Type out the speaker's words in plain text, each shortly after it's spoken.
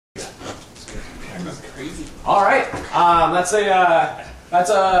That's crazy. All right. That's a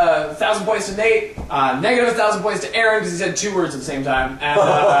 1,000 points to Nate. Negative 1,000 points to Aaron because he said 2 words at the same time, and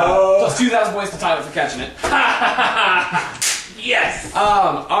plus 2,000 points to Tyler for catching it. Yes.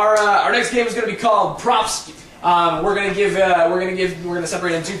 Our next game is going to be called Props. We're gonna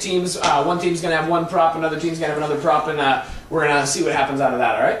separate in 2 teams. One team's gonna have 1 prop, another team's gonna have another prop, and we're gonna see what happens out of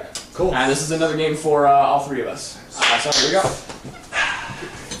that. All right? Cool. And this is another game for all 3 of us. So here we go.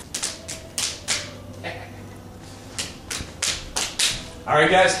 All right,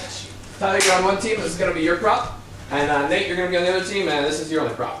 guys. Tyler, you're on one team. This is gonna be your prop, and Nate, you're gonna be on the other team, and this is your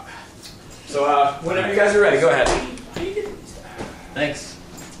only prop. So whenever you guys are ready, go ahead. Thanks.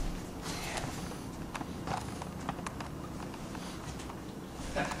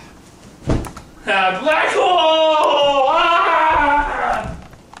 Black hole!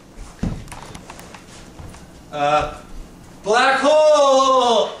 Ah! Black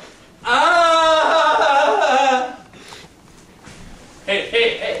hole! Ah!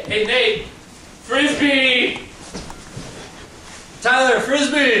 Hey, Nate! Frisbee! Tyler,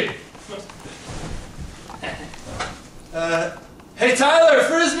 Frisbee! Hey, Tyler,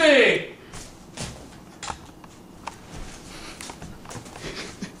 Frisbee!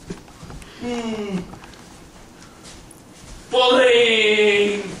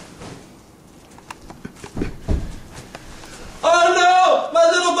 Bowling! Oh no! My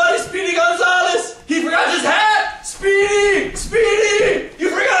little buddy Speedy Gonzalez! He forgot his hat! Speedy! Speedy! You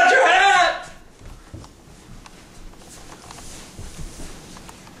forgot your hat!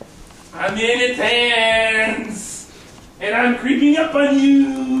 I'm in its hands! And I'm creeping up on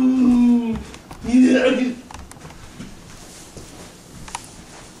you!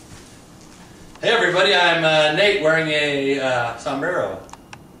 Hey everybody, I'm Nate wearing a sombrero.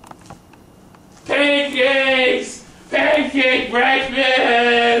 Pancakes! Pancake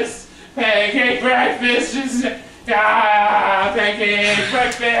breakfast! Pancake breakfast! Pancake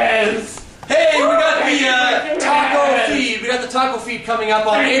breakfast! Hey, we got the taco feed! We got the taco feed coming up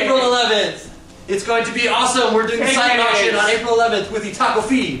on April 11th! It's going to be awesome! We're doing the silent auction on April 11th with the taco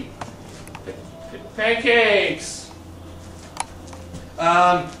feed! Pancakes!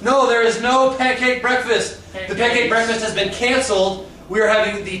 No, there is no pancake breakfast. The pancake breakfast has been canceled. We are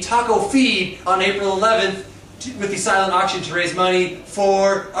having the taco feed on April 11th with the silent auction to raise money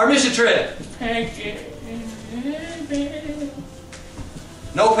for our mission trip.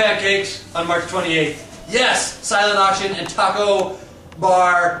 No pancakes on March 28th. Yes, silent auction and taco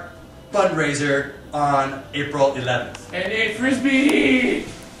bar fundraiser on April 11th. And a Frisbee!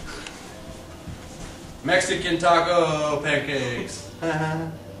 Mexican taco pancakes.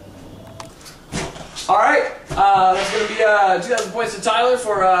 All right, that's going to be 2,000 points to Tyler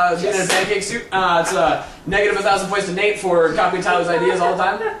for being in a pancake suit. It's negative 1,000 points to Nate for copying Tyler's ideas all the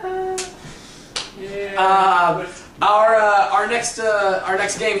time. Our next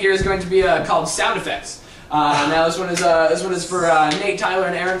game here is going to be called Sound Effects. Now this one is for Nate, Tyler,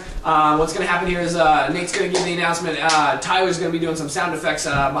 and Aaron. What's going to happen here is Nate's going to give the announcement. Tyler's going to be doing some sound effects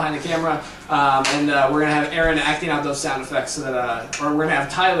behind the camera, and we're going to have Aaron acting out those sound effects. So that, or we're going to have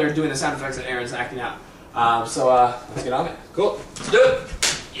Tyler doing the sound effects that Aaron's acting out. So let's get on it. Cool. Let's do it.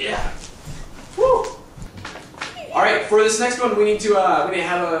 Yeah. Woo. All right. For this next one, we need to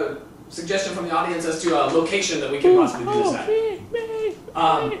have a suggestion from the audience as to a location that we can possibly do this at.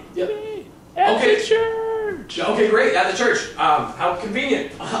 Yep. Okay. Okay, great, at the church. How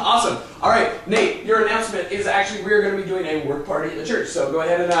convenient. Awesome. All right, Nate, your announcement is actually we're going to be doing a work party at the church. So go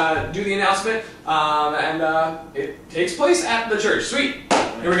ahead and do the announcement, and it takes place at the church. Sweet.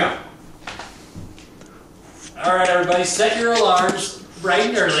 Here we go. All right, everybody, set your alarms bright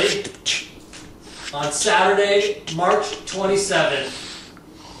and early on Saturday, March 27th,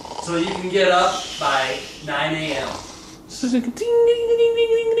 so you can get up by 9 a.m.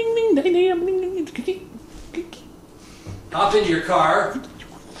 Hop into your car,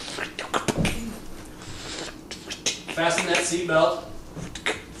 fasten that seatbelt,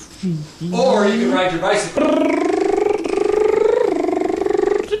 or you can ride your bicycle.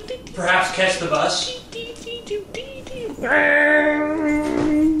 Perhaps catch the bus.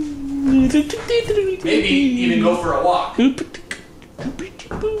 Maybe even go for a walk.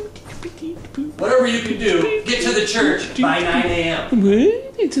 Whatever you can do, get to the church by 9 a.m.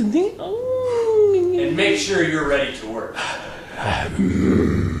 And make sure you're ready to work. At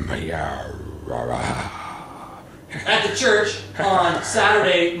the church on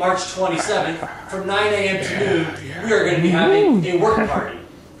Saturday, March 27th, from 9 a.m. to noon, we are going to be having a work party.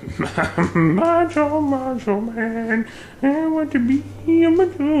 Macho man, I want to be a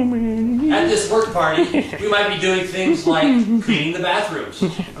macho man. At this work party, we might be doing things like cleaning the bathrooms.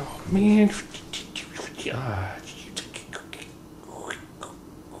 Oh man.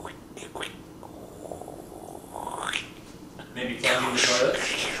 Maybe plugging the toilet.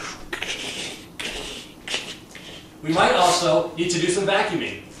 We might also need to do some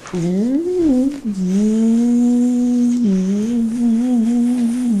vacuuming.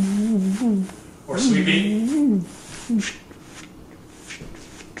 Or sweeping.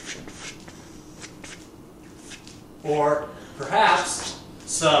 Or perhaps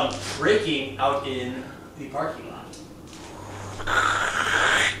some raking out in the parking lot.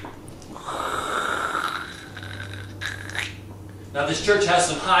 Now this church has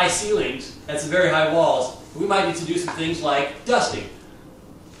some high ceilings and some very high walls. We might need to do some things like dusting.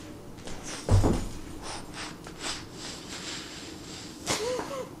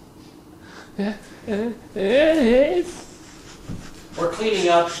 Or cleaning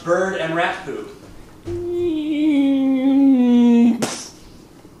up bird and rat poop.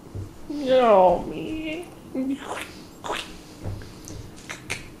 Oh, me.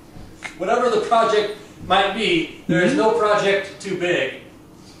 Whatever the project might be, there is no project too big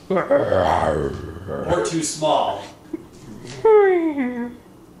or too small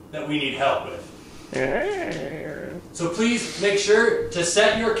that we need help with. So please make sure to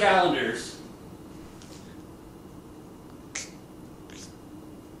set your calendars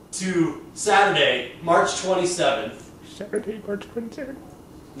to Saturday, March 27th, Saturday, March 27th.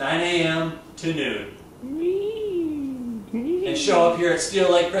 9 a.m. to noon. And show up here at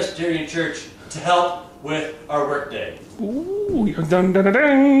Steel Lake Presbyterian Church to help with our workday. Ooh, dun dun dun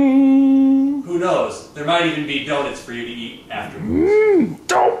dun. Who knows? There might even be donuts for you to eat afterwards.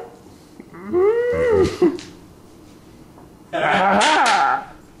 Dope. All right.